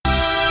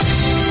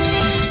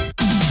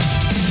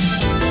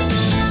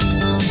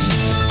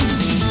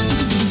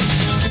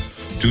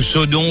Tout ce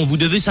dont vous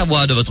devez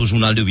savoir de votre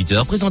journal de 8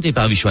 heures, présenté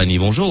par Vichouani.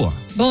 Bonjour.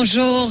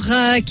 Bonjour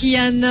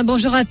Kian,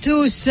 bonjour à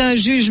tous.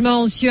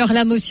 Jugement sur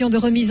la motion de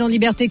remise en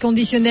liberté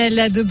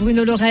conditionnelle de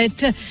Bruno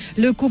Lorette.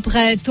 Le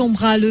couperet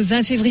tombera le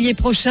 20 février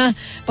prochain.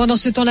 Pendant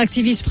ce temps,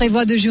 l'activiste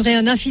prévoit de jurer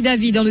un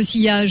affidavit dans le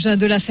sillage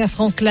de l'affaire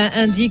Franklin,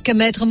 indique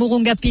Maître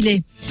Murunga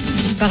Pillay.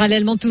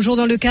 Parallèlement, toujours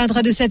dans le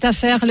cadre de cette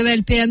affaire, le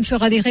LPM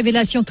fera des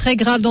révélations très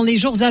graves dans les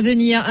jours à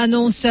venir,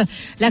 annonce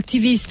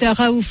l'activiste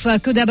Raouf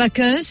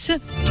Kodabakos.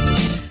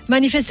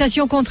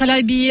 Manifestation contre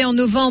l'IBA en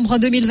novembre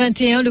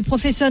 2021, le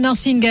professeur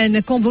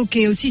Narsingen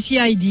convoqué au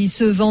CCID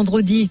ce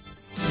vendredi.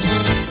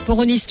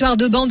 Pour une histoire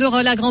de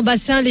banderole à Grand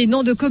Bassin, les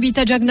noms de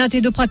Kobita Jagnat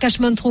et de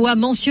Prakash Mantroa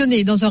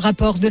mentionnés dans un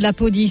rapport de la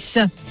police.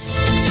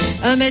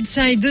 Un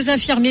médecin et 2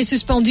 infirmiers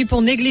suspendus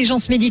pour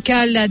négligence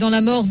médicale dans la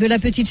mort de la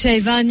petite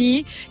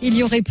Shaivani. Il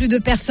y aurait plus de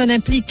personnes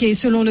impliquées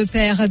selon le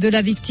père de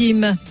la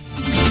victime.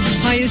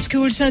 High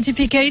School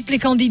Certificate, les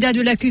candidats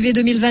de la QV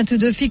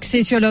 2022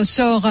 fixés sur leur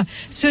sort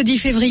ce 10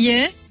 février.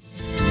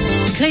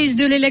 Crise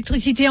de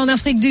l'électricité en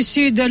Afrique du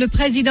Sud, le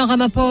président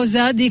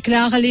Ramaphosa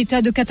déclare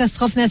l'état de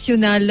catastrophe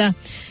nationale.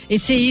 Et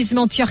séisme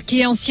en Turquie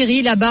et en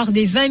Syrie, la barre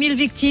des 20 000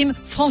 victimes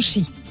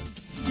franchie.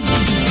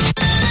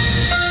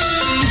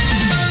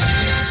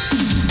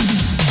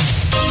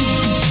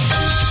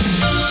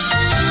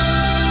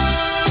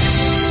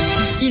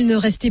 Il ne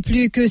restait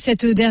plus que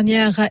cette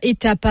dernière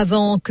étape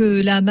avant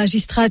que la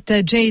magistrate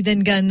Jade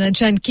Engan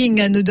Chan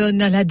King ne donne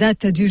la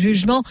date du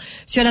jugement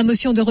sur la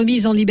motion de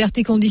remise en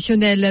liberté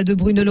conditionnelle de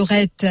Bruno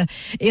Lorette.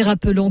 Et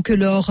rappelons que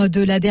lors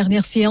de la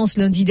dernière séance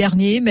lundi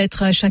dernier,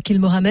 maître Shakil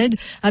Mohamed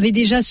avait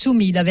déjà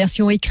soumis la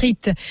version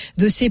écrite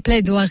de ses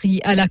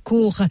plaidoiries à la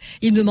cour.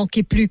 Il ne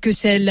manquait plus que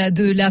celle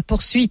de la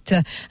poursuite.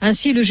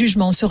 Ainsi, le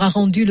jugement sera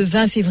rendu le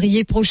 20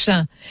 février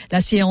prochain. La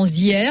séance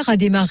d'hier a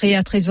démarré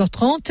à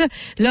 13h30.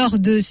 Lors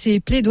de ces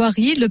plaidoiries,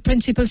 le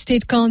Principal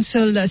State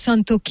Counsel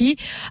Santoki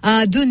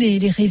a donné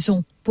les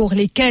raisons pour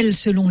lesquels,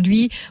 selon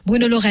lui,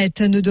 Bruno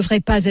Lorette ne devrait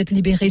pas être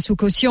libéré sous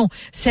caution.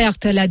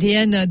 Certes,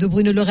 l'ADN de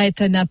Bruno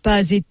Lorette n'a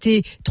pas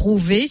été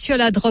trouvé sur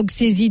la drogue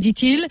saisie,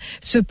 dit-il.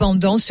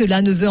 Cependant,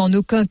 cela ne veut en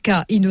aucun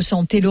cas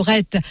innocenter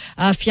Lorette,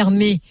 a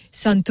affirmé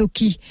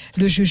Santoki.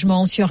 Le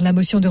jugement sur la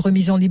motion de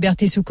remise en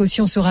liberté sous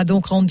caution sera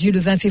donc rendu le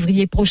 20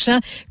 février prochain.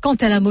 Quant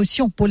à la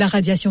motion pour la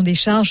radiation des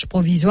charges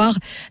provisoires,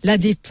 la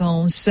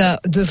défense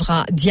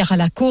devra dire à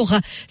la Cour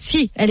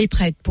si elle est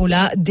prête pour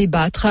la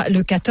débattre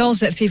le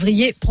 14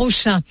 février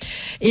prochain.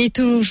 Et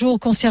toujours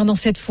concernant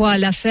cette fois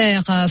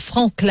l'affaire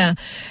Franklin,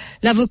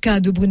 l'avocat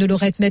de Bruno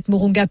Lorette, Maître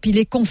Murunga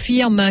Pillay,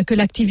 confirme que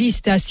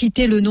l'activiste a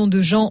cité le nom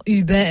de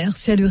Jean-Hubert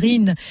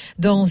Sellurine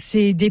dans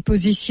ses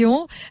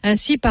dépositions.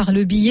 Ainsi, par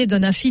le biais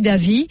d'un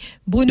affidavit,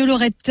 Bruno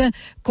Lorette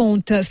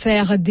compte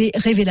faire des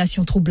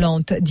révélations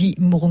troublantes, dit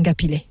Murunga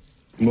Pillay.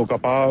 Mon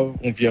capable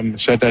confirme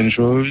certaines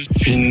choses,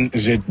 fin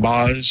Z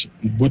base,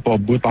 bout par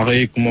bout,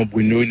 pareil comme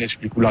Bruno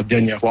n'explique la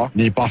dernière fois,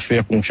 n'est pas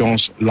faire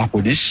confiance à la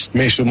police,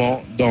 mais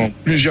seulement dans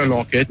plusieurs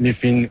enquêtes, les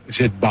fin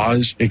Z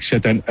base avec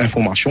certaines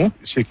informations,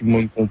 ce que le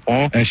monde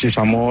comprend,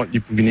 incessamment, il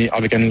peut venir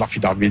avec un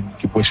affidavit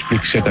qui peut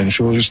expliquer certaines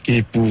choses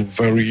qui peuvent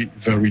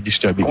very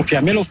disturbing.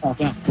 Confirmer le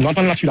Franklin. On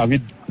entend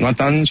l'affidavit, on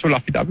entend sur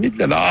l'affidavit,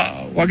 là,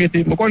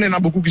 regardez, moi, on en a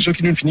beaucoup qui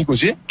nous finissent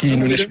causer, qui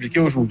nous l'expliquent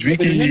aujourd'hui,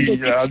 qui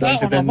dans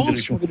certaines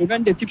directions.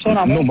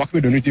 Non, moi, je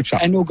peux donner type ça.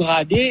 Un haut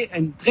gradé,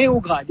 un très haut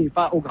gradé,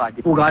 pas haut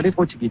gradé. Haut gradé,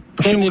 trop timide.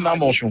 Fini la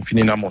mention.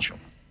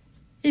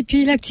 Et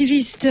puis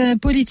l'activiste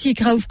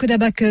politique Raouf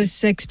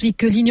Kodabakos explique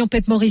que l'Union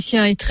PEP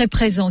mauricien est très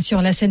présent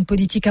sur la scène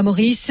politique à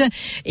Maurice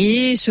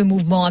et ce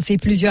mouvement a fait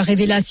plusieurs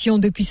révélations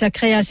depuis sa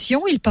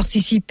création. Il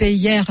participait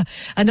hier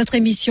à notre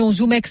émission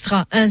Zoom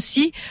Extra.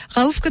 Ainsi,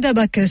 Raouf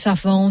Kodabakos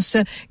avance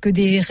que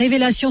des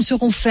révélations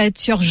seront faites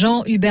sur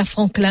Jean-Hubert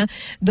Franklin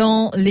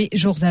dans les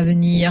jours à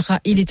venir.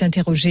 Il est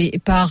interrogé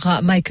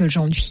par Michael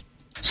Jean-Louis.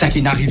 Ça qui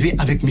est arrivé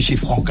avec M.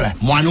 Franklin.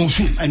 Moi,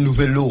 annonçons une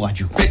nouvelle loi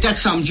radio. Peut-être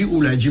samedi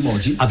ou lundi,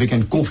 mardi, avec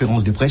une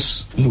conférence de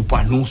presse, nous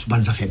annonçons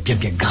des affaires bien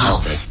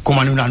graves.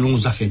 Comment nous annonçons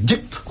des affaires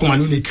deep, comment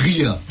nous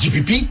écrire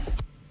pipi.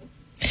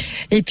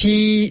 Et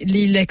puis,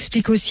 il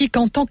explique aussi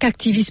qu'en tant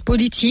qu'activiste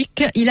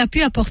politique, il a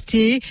pu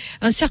apporter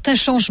un certain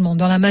changement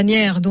dans la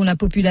manière dont la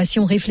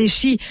population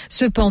réfléchit.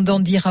 Cependant,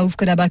 dit Raouf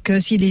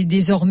Kodabakos, il est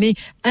désormais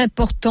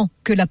important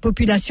que la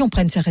population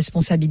prenne ses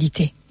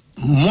responsabilités.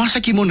 Moi, ce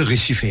qui m'en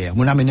réussi faire,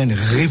 m'en amène une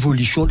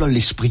révolution dans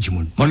l'esprit du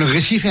monde. M'en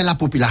réussi faire la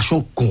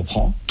population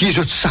comprend qu'ils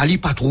ne s'allient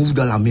pas trop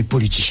dans l'armée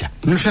politicien.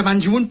 Nous faisons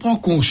du monde prend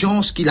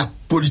conscience que la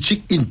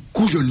politique une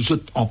couche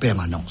en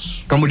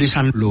permanence. Quand on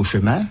descend le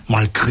chemin,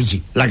 moi le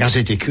crier. La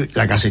gazette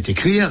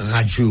écrit,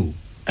 radio,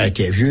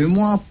 interview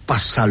moi,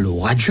 passe ça le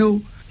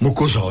radio, mon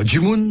cause du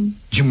monde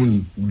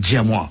dit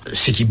à moi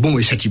ce qui est bon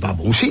et ce qui n'est pas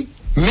bon aussi.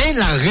 Mais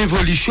la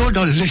révolution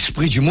dans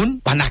l'esprit du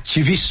monde, par un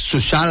activiste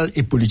social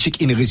et politique,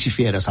 il ne réussit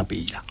pas dans ce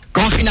pays-là.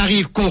 Quand il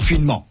arrive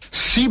confinement,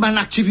 si un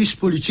activiste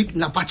politique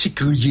n'a pas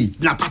crié,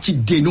 n'a pas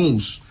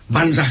dénonce,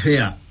 des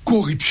affaires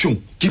corruption,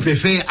 qui peut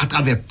faire à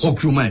travers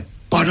procurement,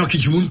 pendant que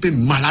du monde peut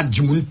malade,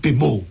 du monde peut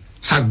mort.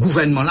 Ça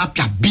gouvernement là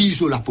puis a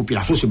biso la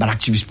population c'est pas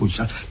l'activiste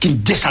politique qui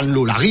descend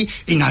l'eau la rue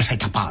et n'a fait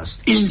tapage.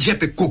 Il dit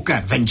peut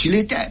coquin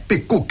ventilateur, peut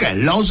coquin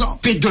lanzan,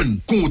 peut donne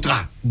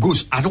contrat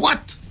gauche à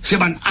droite. C'est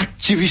un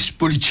activiste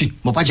politique.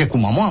 Moi pas dire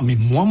comment moi, mais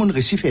moi mon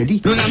récit fait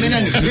dit. Nous amène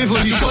une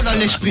révolution dans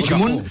l'esprit du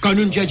monde quand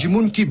nous dit du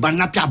monde qui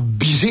n'a pas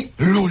bisé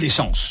l'eau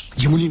l'essence.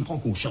 Du monde il prend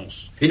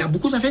conscience. Et il y a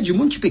beaucoup d'affaires du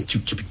monde tu peux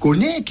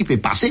connaître, qui peut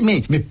passer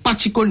mais pas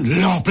tu connais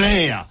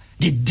l'ampleur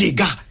des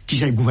dégâts que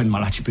ce gouvernement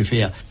là tu peux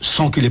faire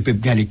sans que le peuple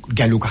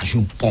gagne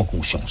l'occasion de prendre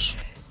conscience.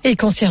 Et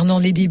concernant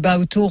les débats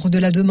autour de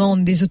la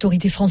demande des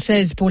autorités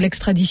françaises pour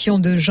l'extradition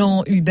de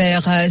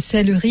Jean-Hubert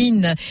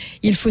Sellerine,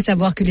 il faut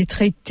savoir que les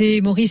traités,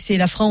 Maurice et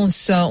la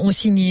France ont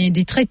signé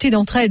des traités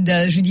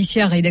d'entraide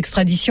judiciaire et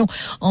d'extradition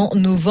en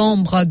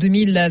novembre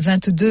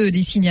 2022.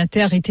 Les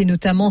signataires étaient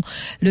notamment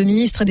le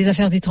ministre des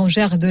Affaires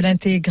étrangères de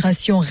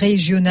l'intégration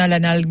régionale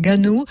Alan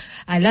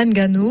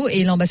Gano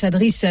et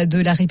l'ambassadrice de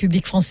la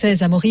République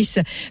française à Maurice,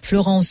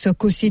 Florence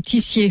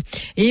Cossé-Tissier.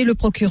 Et le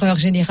procureur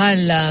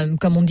général,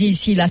 comme on dit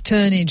ici,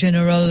 l'attorney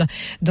General,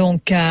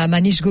 donc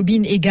Manish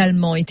Gobin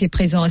également était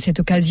présent à cette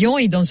occasion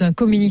et dans un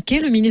communiqué,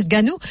 le ministre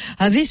Gano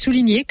avait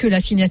souligné que la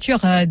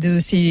signature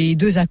de ces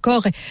deux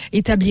accords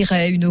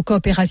établirait une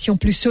coopération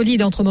plus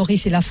solide entre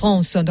Maurice et la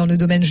France dans le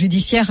domaine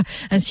judiciaire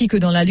ainsi que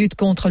dans la lutte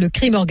contre le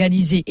crime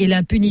organisé et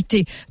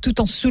l'impunité, tout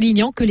en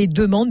soulignant que les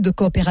demandes de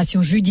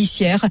coopération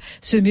judiciaire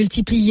se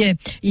multipliaient.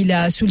 Il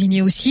a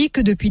souligné aussi que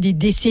depuis des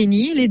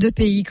décennies, les deux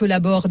pays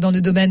collaborent dans le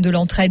domaine de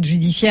l'entraide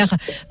judiciaire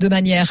de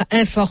manière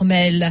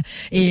informelle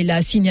et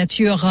la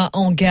signature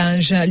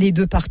engage les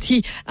deux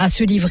parties à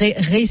se livrer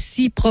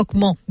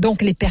réciproquement.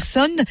 Donc les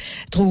personnes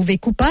trouvées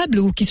coupables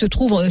ou qui se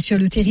trouvent sur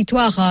le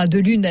territoire de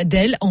l'une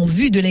d'elles en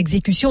vue de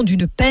l'exécution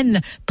d'une peine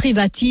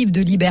privative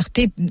de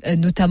liberté,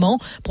 notamment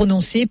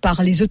prononcée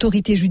par les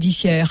autorités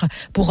judiciaires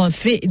pour un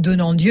fait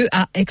donnant lieu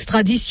à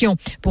extradition.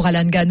 Pour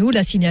Alan Gano,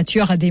 la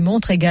signature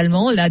démontre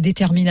également la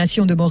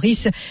détermination de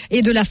Maurice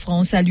et de la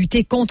France à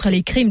lutter contre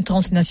les crimes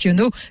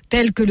transnationaux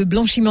tels que le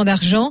blanchiment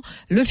d'argent,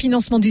 le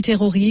financement du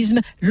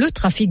terrorisme, le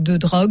trafic de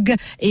drogue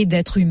et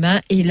d'êtres humains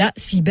et la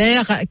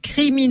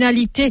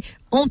cybercriminalité,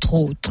 entre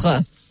autres.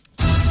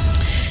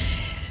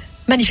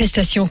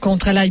 Manifestation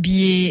contre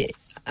l'IBA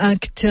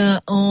Act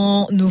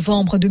en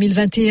novembre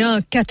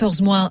 2021,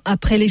 14 mois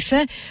après les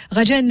faits.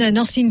 Rajan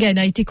Narsinghen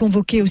a été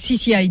convoqué au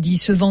CCID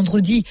ce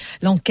vendredi.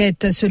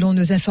 L'enquête, selon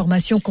nos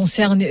informations,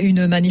 concerne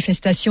une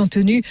manifestation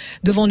tenue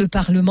devant le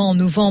Parlement en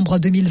novembre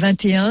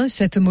 2021.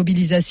 Cette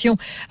mobilisation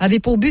avait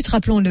pour but,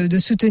 rappelons-le, de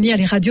soutenir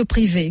les radios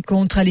privées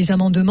contre les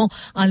amendements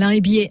à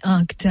l'IBA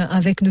Act,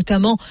 avec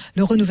notamment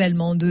le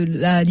renouvellement de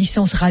la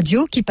licence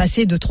radio qui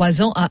passait de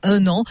 3 ans à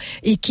 1 an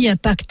et qui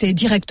impactait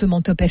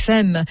directement Top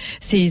FM.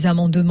 Ces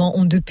amendements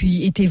ont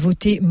depuis été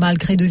voté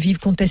malgré de vives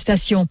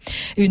contestations.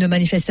 Une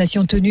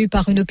manifestation tenue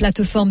par une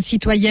plateforme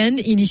citoyenne,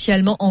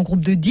 initialement en groupe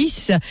de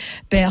 10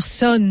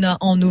 personnes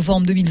en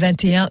novembre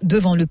 2021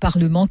 devant le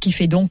Parlement, qui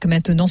fait donc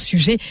maintenant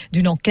sujet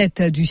d'une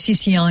enquête du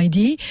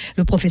CCID.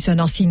 Le professeur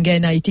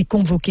Narsinghen a été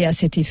convoqué à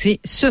cet effet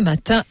ce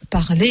matin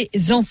par les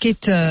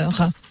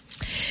enquêteurs.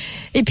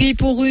 Et puis,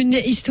 pour une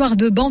histoire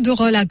de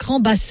banderole à grand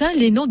bassin,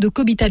 les noms de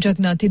Kobita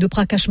Jagnat et de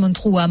Prakash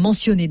Mantrua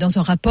mentionnés dans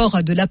un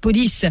rapport de la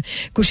police.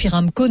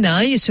 Koshiram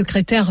Konai,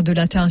 secrétaire de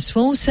la Task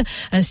Force,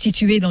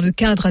 instituée dans le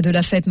cadre de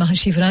la fête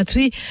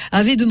Mahashivratri,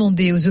 avait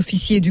demandé aux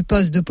officiers du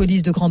poste de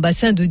police de grand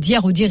bassin de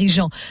dire aux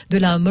dirigeants de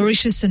la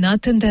Mauritius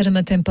Sanatan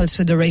Dharma Temples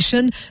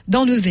Federation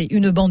d'enlever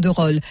une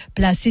banderole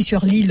placée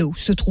sur l'îlot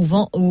se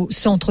trouvant au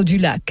centre du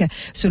lac.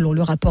 Selon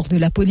le rapport de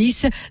la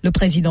police, le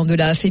président de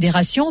la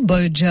fédération,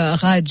 Boj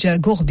Raj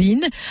Gorbin,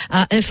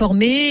 a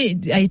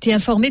été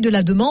informé de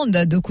la demande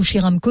de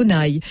Koshiram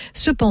Konai.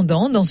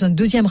 Cependant, dans un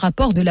deuxième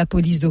rapport de la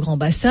police de Grand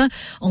Bassin,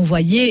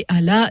 envoyé à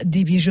la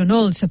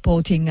Divisional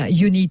Supporting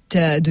Unit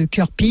de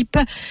Kirpip,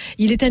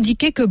 il est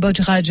indiqué que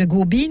Bojraj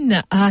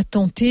Gorbin a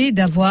tenté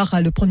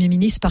d'avoir le Premier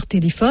ministre par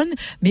téléphone,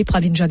 mais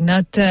Pravin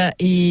Jagnat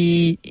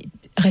est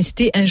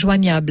resté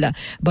injoignable.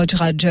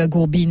 Bojraj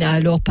Gorbin a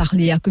alors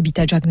parlé à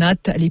Kobita Jagnat,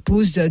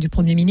 l'épouse du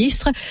Premier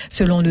ministre,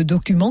 selon le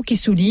document qui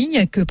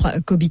souligne que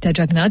Kobita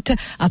Jagnat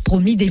a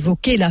promis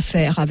d'évoquer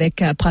l'affaire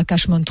avec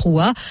Prakash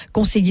Mantrua,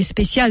 conseiller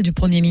spécial du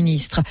Premier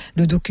ministre.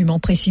 Le document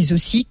précise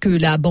aussi que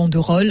la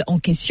banderole en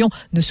question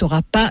ne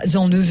sera pas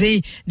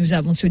enlevée. Nous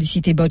avons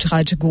sollicité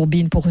Bojraj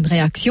Gorbin pour une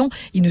réaction.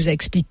 Il nous a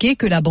expliqué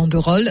que la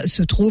banderole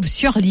se trouve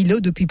sur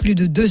l'îlot depuis plus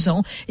de 2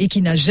 ans et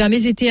qu'il n'a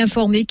jamais été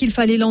informé qu'il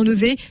fallait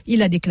l'enlever.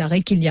 Il a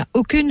déclaré qu'il n'y a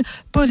aucune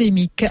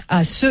polémique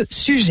à ce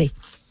sujet.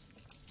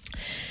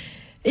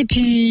 Et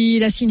puis,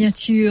 la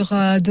signature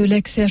de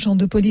l'ex-sergent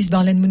de police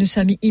Barlen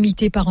Mounoussami,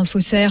 imité par un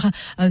faussaire,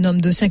 un homme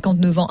de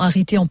 59 ans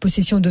arrêté en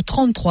possession de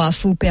 33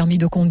 faux permis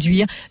de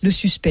conduire. Le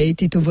suspect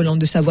était au volant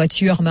de sa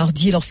voiture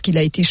mardi lorsqu'il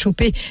a été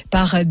chopé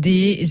par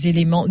des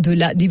éléments de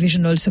la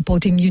Divisional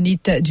Supporting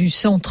Unit du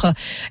centre.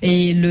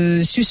 Et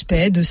le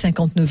suspect de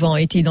 59 ans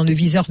était dans le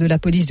viseur de la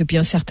police depuis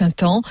un certain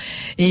temps.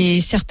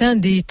 Et certains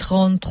des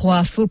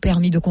 33 faux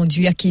permis de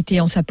conduire qui étaient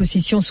en sa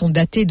possession sont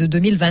datés de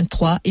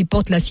 2023 et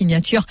portent la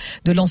signature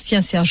de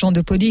l'ancien sergent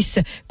de police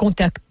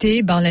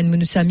contacté, Barlan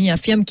Mounoussami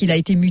affirme qu'il a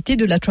été muté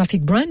de la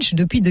Traffic Branch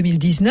depuis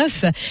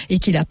 2019 et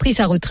qu'il a pris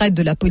sa retraite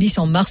de la police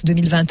en mars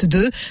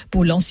 2022.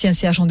 Pour l'ancien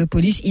sergent de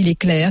police, il est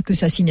clair que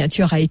sa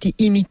signature a été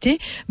imitée.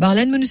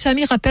 Barlan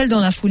Mounoussami rappelle dans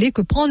la foulée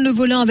que prendre le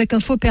volant avec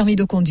un faux permis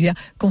de conduire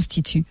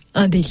constitue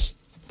un délit.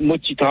 Moi,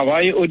 je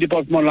travaille au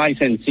département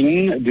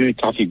licensing de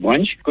Traffic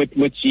Branch.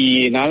 Moi,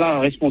 je a la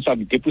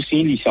responsabilité pour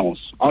signer une licence.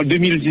 En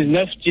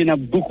 2019, il y a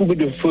beaucoup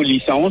de faux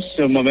licences.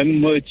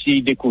 Moi-même,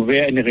 j'ai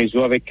découvert un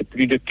réseau avec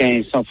plus de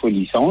 1500 faux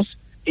licences.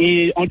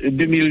 Et en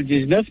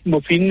 2019,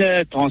 moi, j'ai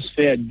fait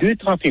transfert de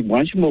Traffic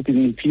Branch, moi, j'ai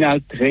une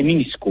finale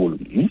training school.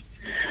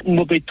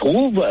 Moi, je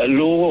trouve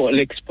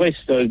l'Express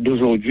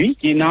d'aujourd'hui,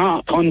 il y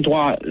a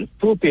 33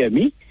 faux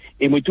permis.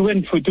 Et moi, trouve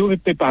une photo qui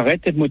peut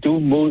paraître, moi,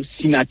 trouve mon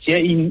signature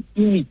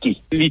imitée.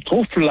 Il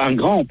trouve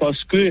flagrant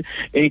parce que,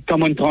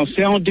 comme un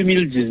transfert en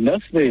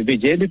 2019,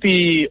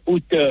 depuis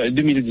août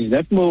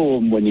 2019,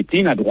 mon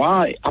été n'a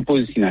droit à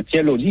poser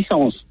signature aux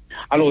licences.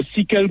 Alors,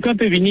 si quelqu'un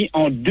peut venir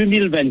en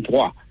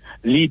 2023,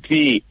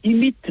 l'IP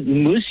imite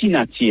mon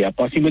signature,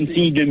 parce qu'il me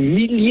signe de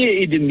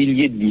milliers et de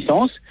milliers de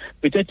licences,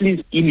 peut-être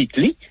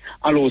imite-les.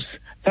 Alors,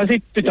 ça,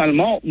 c'est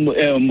totalement,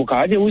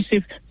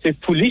 c'est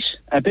foolish,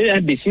 un peu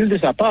imbécile de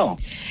sa part.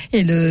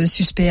 Et le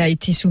suspect a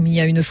été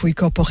soumis à une fouille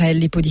corporelle.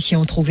 Les policiers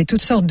ont trouvé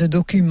toutes sortes de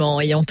documents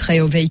ayant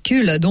trait au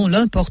véhicule, dont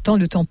l'un portant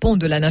le tampon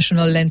de la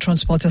National Land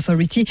Transport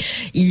Authority.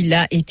 Il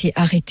a été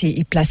arrêté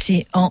et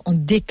placé en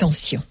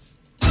détention.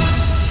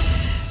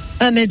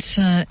 Un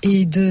médecin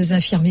et 2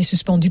 infirmiers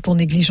suspendus pour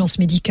négligence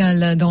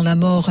médicale dans la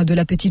mort de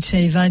la petite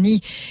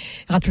Shaivani.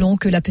 Rappelons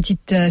que la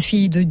petite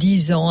fille de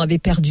 10 ans avait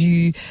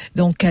perdu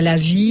donc la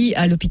vie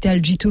à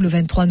l'hôpital Jitu le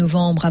 23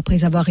 novembre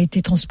après avoir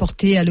été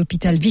transportée à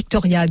l'hôpital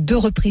Victoria à 2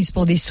 reprises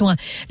pour des soins.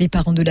 Les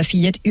parents de la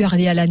fillette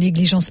hurlaient à la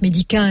négligence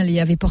médicale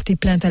et avaient porté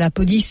plainte à la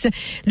police.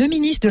 Le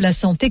ministre de la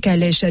Santé,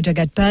 Kailesh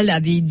Jagadpal,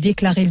 avait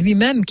déclaré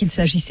lui-même qu'il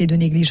s'agissait de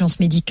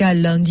négligence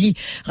médicale lundi.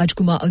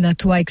 Rajkumar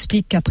Onatwa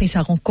explique qu'après sa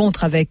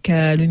rencontre avec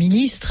le ministre,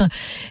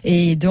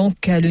 et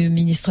donc le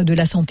ministre de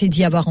la Santé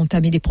dit avoir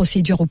entamé des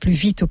procédures au plus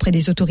vite auprès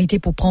des autorités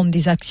pour prendre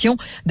des actions.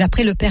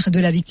 D'après le père de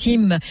la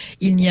victime,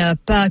 il n'y a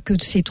pas que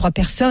ces 3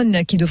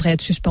 personnes qui devraient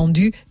être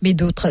suspendues, mais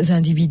d'autres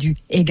individus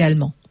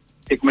également.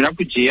 C'est comme là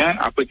pour dire,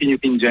 après qu'il y ait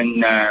une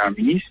jeune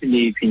ministre,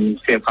 il finit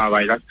faire le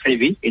travail là très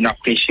vite. Il a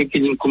prêché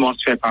qu'il commence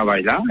à faire le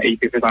travail là, et il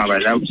peut faire le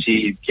travail là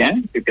aussi bien,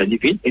 il peut faire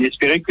vite. Et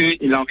j'espère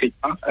qu'il n'enquête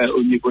pas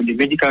au niveau du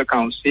Medical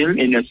Council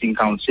et Nursing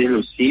Council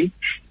aussi,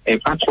 et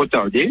pas trop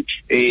tardé,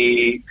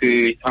 et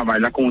que le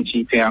travail là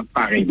continue à faire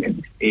pareil même.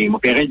 Et mon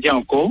père dit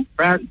encore,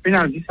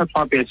 pénaliser ça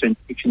 3 personnes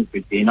qui finissent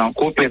fêter. Il y a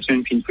encore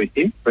personne qui finissent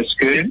fêter, parce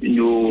que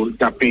nous,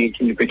 d'après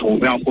qu'il nous peut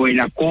trouver encore, il y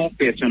a encore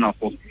personne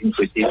encore qui finissent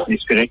fêter.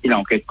 J'espère qu'il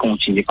enquête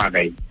continue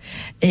pareil.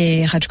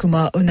 Et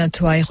Rajkumar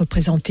Onatwa est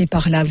représenté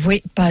par la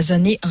Voué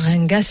Pazane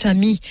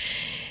Rangasamy.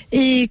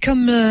 Et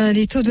comme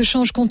les taux de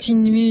change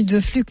continuent de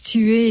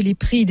fluctuer, les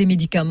prix des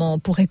médicaments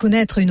pourraient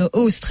connaître une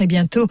hausse très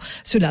bientôt.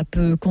 Cela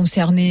peut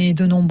concerner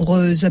de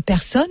nombreuses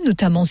personnes,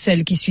 notamment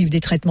celles qui suivent des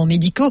traitements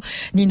médicaux.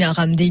 Nina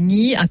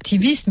Ramdeni,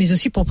 activiste, mais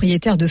aussi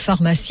propriétaire de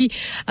pharmacie,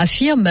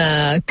 affirme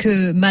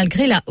que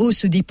malgré la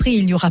hausse des prix,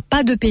 il n'y aura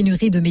pas de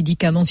pénurie de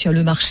médicaments sur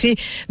le marché,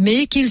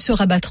 mais qu'ils se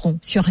rabattront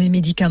sur les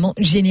médicaments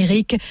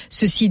génériques.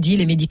 Ceci dit,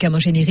 les médicaments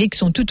génériques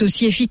sont tout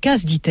aussi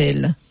efficaces,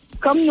 dit-elle.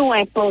 Comme nous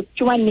importons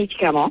tout un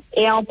médicament,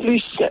 et en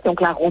plus,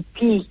 donc la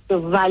roupie de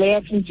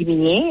valeur qui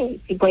diminue,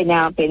 c'est pour une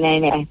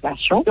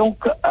inflation. Donc,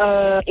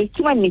 et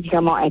tout un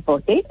médicament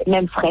importé,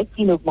 même frais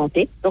qui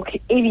augmenté. Donc,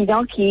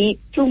 évident qu'il y a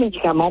tout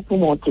médicament pour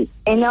monter.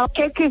 Il y a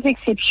quelques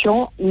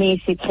exceptions, mais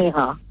c'est très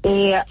rare.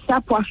 Et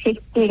ça peut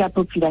affecter la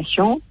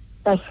population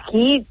parce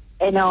qu'il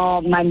y a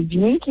un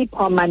dîner qui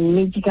prend un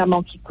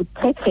médicament qui coûte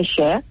très très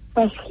cher.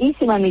 Parce que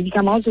c'est un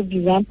médicament que je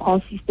besoin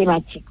prendre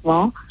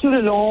systématiquement tout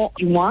le long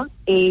du mois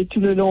et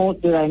tout le long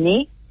de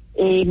l'année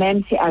et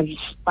même c'est à vie.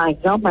 Par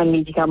exemple, un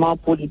médicament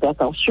pour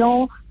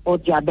l'hypertension, pour le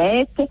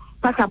diabète,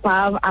 pas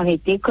capable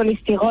d'arrêter.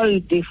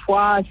 Cholestérol, des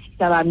fois, si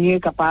ça va mieux,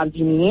 capable de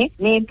diminuer,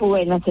 mais pour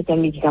certains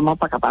médicaments,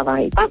 pas capable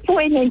d'arrêter. Pas pour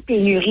une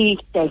pénurie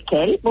telle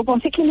quelle. Vous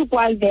pensez qu'il nous peut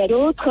aller vers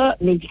d'autres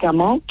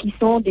médicaments qui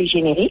sont des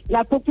génériques.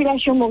 La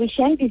population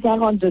mauricienne vient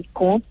rendre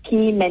compte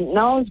qui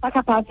maintenant pas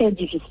capable de faire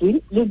difficile.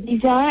 Le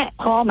design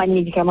prend un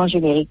médicament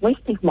générique. Moi,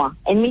 explique-moi.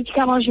 Un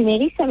médicament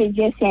générique, ça veut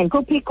dire c'est un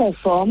copie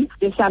conforme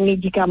de ce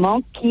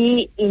médicament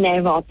qui est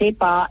inventé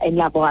par un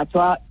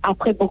laboratoire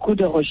après beaucoup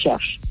de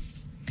recherches.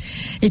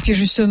 Et puis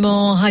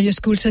justement, High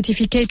School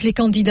Certificate, les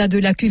candidats de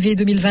la QV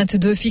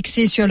 2022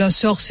 fixés sur leur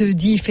sort ce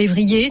 10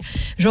 février.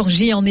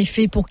 Georgie, en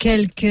effet, pour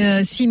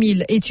quelques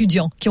 6000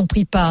 étudiants qui ont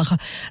pris part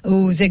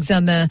aux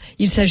examens.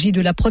 Il s'agit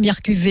de la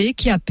première QV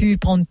qui a pu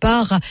prendre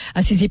part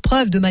à ces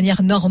épreuves de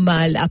manière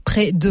normale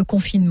après 2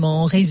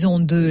 confinements en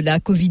raison de la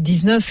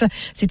Covid-19.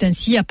 C'est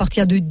ainsi à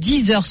partir de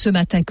 10h ce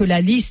matin que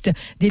la liste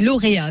des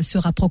lauréats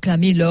sera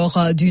proclamée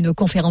lors d'une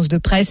conférence de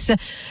presse,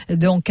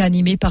 donc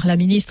animée par la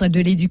ministre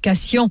de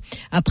l'Éducation,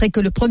 après que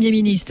le le Premier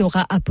ministre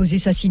aura apposé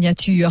sa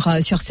signature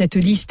sur cette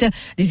liste.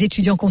 Les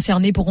étudiants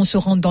concernés pourront se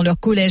rendre dans leurs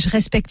collèges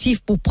respectifs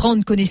pour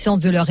prendre connaissance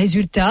de leurs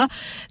résultats.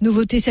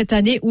 Nouveauté cette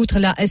année, outre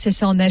la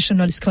SSR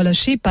National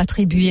Scholarship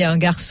attribuée à un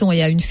garçon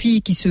et à une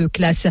fille qui se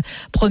classent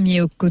premier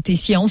au côté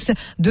sciences,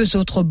 2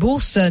 autres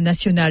bourses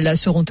nationales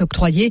seront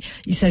octroyées.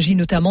 Il s'agit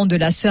notamment de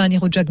la Sir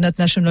Nehru Jagnnath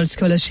National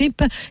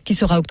Scholarship qui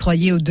sera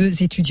octroyée aux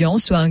 2 étudiants,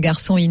 soit un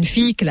garçon et une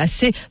fille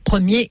classés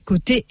premier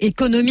côté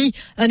économie.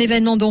 Un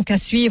événement donc à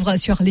suivre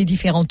sur les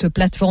différentes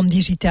plateformes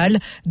digitales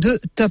de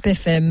Top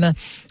FM.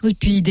 Et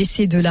puis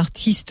décès de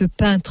l'artiste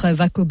peintre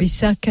Vako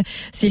Bessac,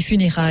 ses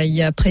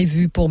funérailles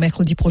prévues pour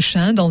mercredi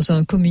prochain. Dans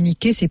un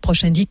communiqué, ces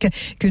proches indiquent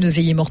qu'une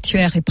veillée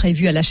mortuaire est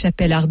prévue à la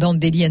chapelle ardente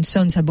d'Eli &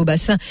 Sons à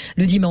Beaubassin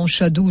le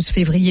dimanche 12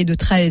 février de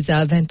 13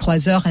 à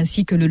 23h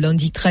ainsi que le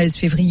lundi 13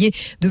 février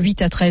de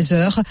 8 à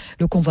 13h.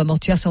 Le convoi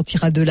mortuaire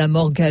sortira de la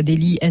morgue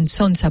d'Eli &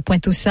 Sons à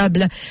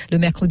Pointe-aux-Sables le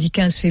mercredi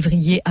 15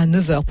 février à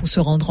 9h pour se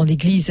rendre en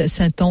l'église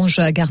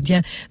Saint-Ange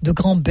gardien de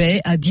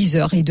Grand-Bay à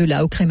 10h et de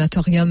là au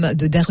crématorium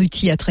de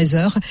Daruti à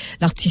 13h.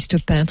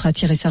 L'artiste peintre a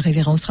tiré sa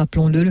révérence,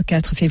 rappelons-le, le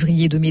 4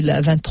 février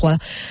 2023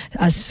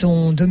 à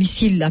son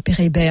domicile à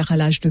Pérébert à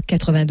l'âge de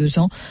 82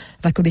 ans.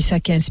 Vako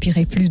Bessac a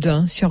inspiré plus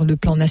d'un sur le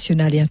plan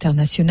national et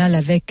international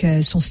avec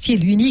son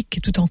style unique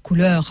tout en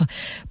couleurs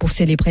pour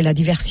célébrer la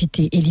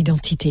diversité et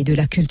l'identité de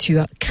la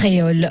culture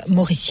créole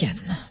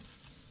mauricienne.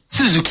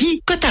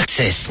 Suzuki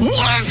Kotaxes. Ça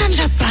ne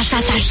va pas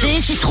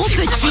s'attacher, c'est trop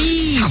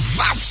petit. Ça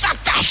va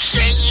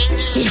s'attacher.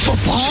 Il faut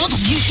prendre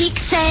du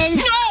XL.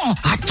 Non,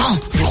 attends,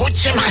 je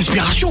retiens ma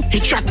respiration et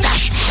tu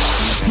attaches.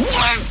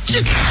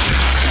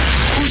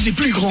 Posez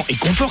plus grand et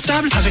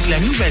confortable avec la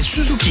nouvelle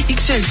Suzuki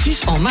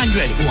XL6 en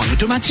manuel ou en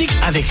automatique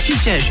avec 6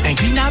 sièges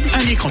inclinables,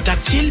 un écran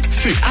tactile,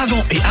 feu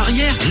avant et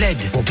arrière LED.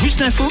 Pour plus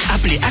d'infos,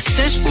 appelez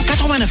Access au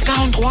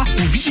 8943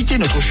 ou visitez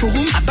notre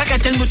showroom à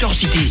Bagatelle Motor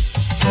City.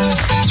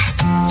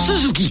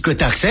 Suzuki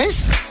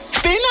Kotaxes,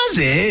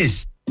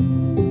 Penazes.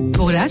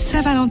 Pour la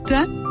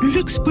Saint-Valentin,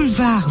 Luxe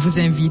Boulevard vous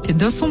invite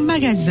dans son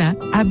magasin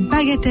à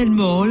Bagatelle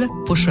Mall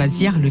pour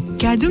choisir le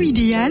cadeau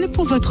idéal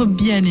pour votre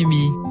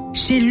bien-aimé.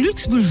 Chez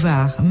Luxe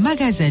Boulevard,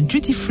 magasin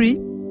Duty Free,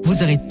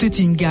 vous aurez toute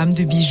une gamme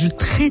de bijoux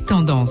très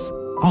tendance,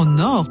 en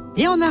or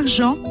et en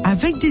argent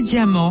avec des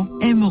diamants,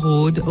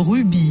 émeraudes,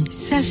 rubis,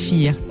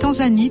 saphirs,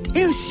 tanzanite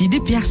et aussi des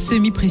pierres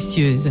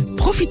semi-précieuses.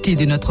 Profitez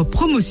de notre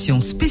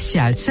promotion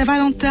spéciale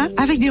Saint-Valentin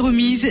avec des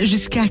remises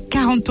jusqu'à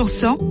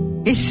 40%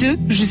 et ce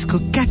jusqu'au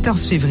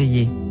 14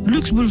 février.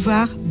 Luxe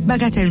Boulevard,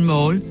 Bagatelle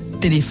Mall,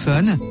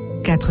 téléphone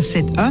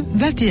 471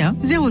 21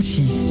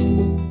 06.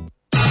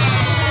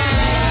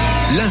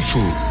 L'info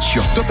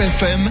sur Top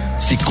FM,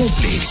 c'est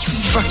complet,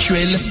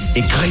 factuel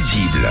et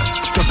crédible.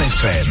 Top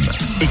FM,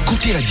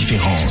 écoutez la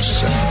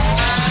différence.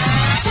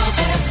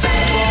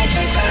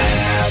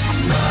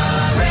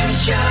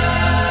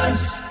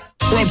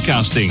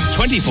 Broadcasting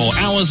 24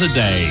 hours a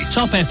day.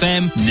 Top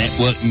FM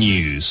Network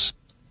News.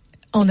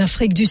 En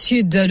Afrique du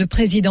Sud, le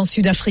président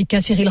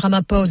sud-africain Cyril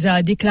Ramaphosa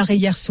a déclaré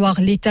hier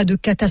soir l'état de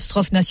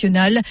catastrophe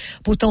nationale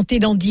pour tenter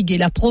d'endiguer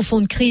la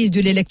profonde crise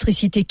de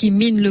l'électricité qui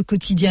mine le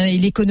quotidien et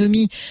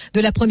l'économie de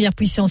la première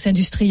puissance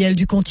industrielle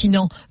du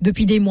continent.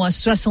 Depuis des mois,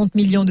 60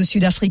 millions de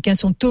Sud-Africains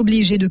sont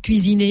obligés de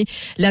cuisiner,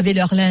 laver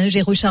leur linge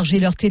et recharger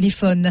leur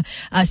téléphone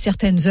à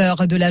certaines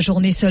heures de la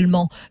journée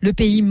seulement. Le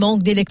pays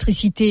manque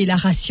d'électricité et la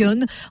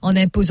rationne en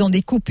imposant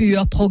des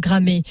coupures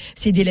programmées.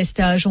 Ces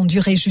délestages ont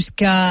duré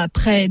jusqu'à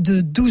près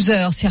de 12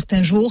 heures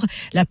certains jours,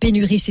 la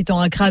pénurie s'étant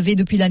aggravée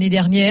depuis l'année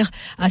dernière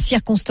à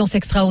circonstances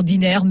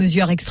extraordinaires,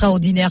 mesures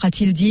extraordinaires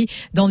a-t-il dit.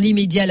 Dans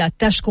l'immédiat, la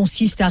tâche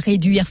consiste à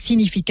réduire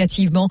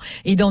significativement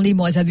et dans les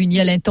mois à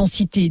venir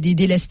l'intensité des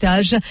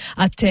délestages,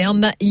 à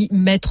terme y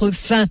mettre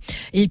fin.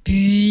 Et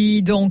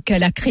puis donc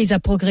la crise a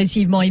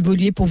progressivement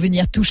évolué pour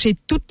venir toucher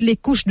toutes les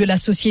couches de la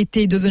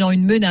société, devenant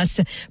une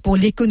menace pour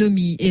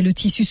l'économie et le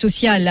tissu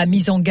social, a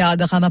mis en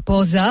garde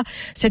Ramaphosa.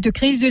 Cette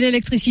crise de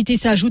l'électricité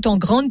s'ajoute en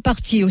grande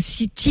partie au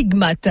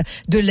stigmate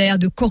de l'ère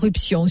de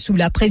corruption sous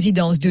la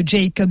présidence de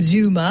Jacob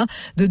Zuma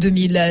de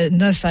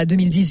 2009 à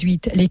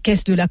 2018. Les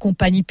caisses de la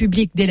compagnie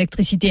publique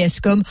d'électricité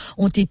Eskom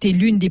ont été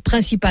l'une des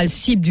principales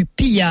cibles du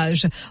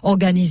pillage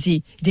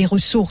organisé des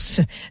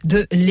ressources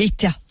de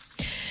l'État.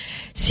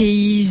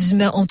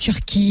 Séisme en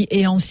Turquie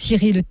et en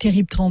Syrie, le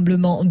terrible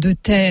tremblement de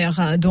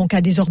terre donc a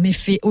désormais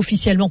fait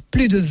officiellement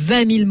plus de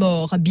 20 000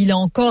 morts.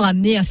 Bilan encore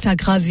amené à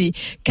s'aggraver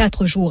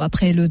 4 jours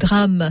après le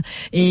drame.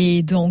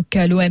 Et donc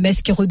l'OMS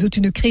qui redoute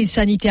une crise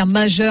sanitaire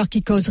majeure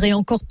qui causerait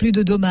encore plus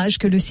de dommages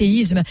que le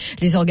séisme.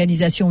 Les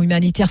organisations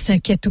humanitaires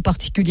s'inquiètent tout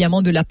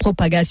particulièrement de la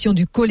propagation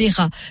du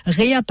choléra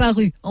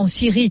réapparu en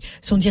Syrie.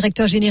 Son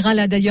directeur général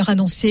a d'ailleurs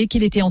annoncé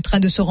qu'il était en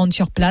train de se rendre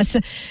sur place.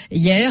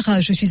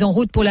 Hier, je suis en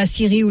route pour la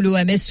Syrie où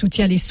l'OMS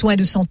soutient les soins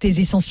de santé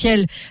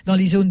essentiels dans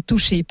les zones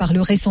touchées par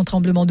le récent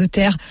tremblement de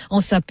terre en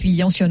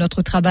s'appuyant sur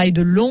notre travail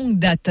de longue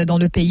date dans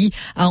le pays,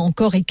 a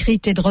encore écrit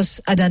Tedros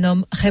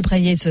Adhanom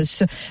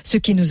Ghebreyesus, ce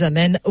qui nous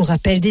amène au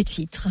rappel des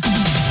titres.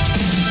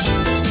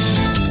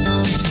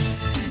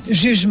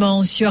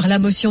 Jugement sur la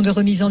motion de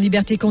remise en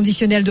liberté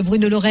conditionnelle de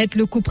Bruno Lorette.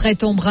 Le couperet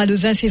tombera le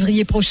 20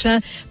 février prochain.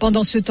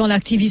 Pendant ce temps,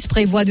 l'activiste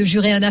prévoit de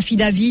jurer un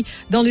affidavit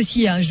dans le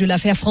sillage de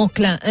l'affaire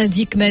Franklin,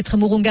 indique Maître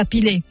Mouronga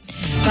Pilé.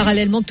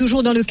 Parallèlement,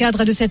 toujours dans le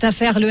cadre de cette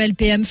affaire, le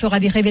LPM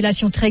fera des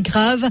révélations très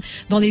graves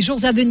dans les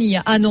jours à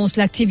venir, annonce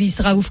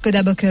l'activiste Raouf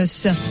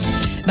Kodabokus.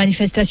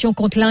 Manifestation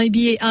contre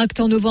l'NBA Act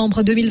en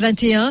novembre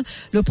 2021.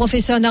 Le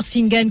professeur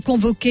Narsingen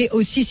convoqué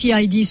au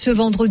CCID ce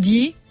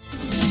vendredi.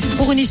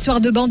 Pour une histoire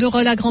de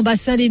banderole à Grand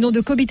Bassin, les noms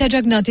de Kobita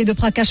Jagnat et de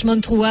Prakash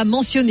Mantrua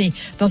mentionnés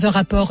dans un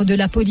rapport de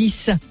la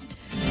police.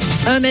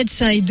 Un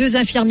médecin et 2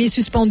 infirmiers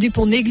suspendus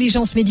pour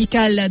négligence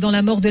médicale dans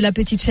la mort de la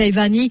petite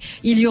Shaivani.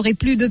 Il y aurait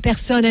plus de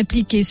personnes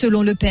impliquées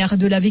selon le père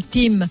de la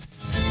victime.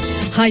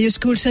 High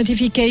School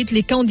Certificate,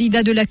 les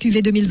candidats de la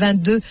QV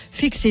 2022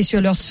 fixés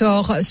sur leur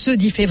sort ce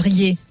 10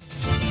 février.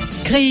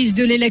 Crise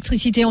de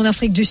l'électricité en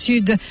Afrique du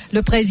Sud.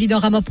 Le président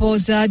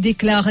Ramaphosa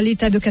déclare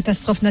l'état de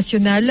catastrophe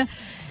nationale.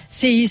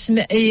 Séisme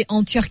et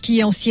en Turquie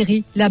et en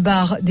Syrie, la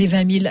barre des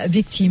 20 000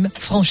 victimes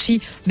franchie.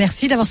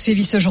 Merci d'avoir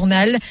suivi ce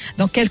journal.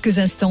 Dans quelques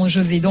instants, je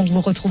vais donc vous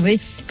retrouver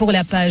pour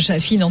la page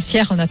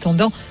financière. En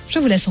attendant, je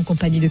vous laisse en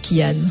compagnie de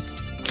Kian.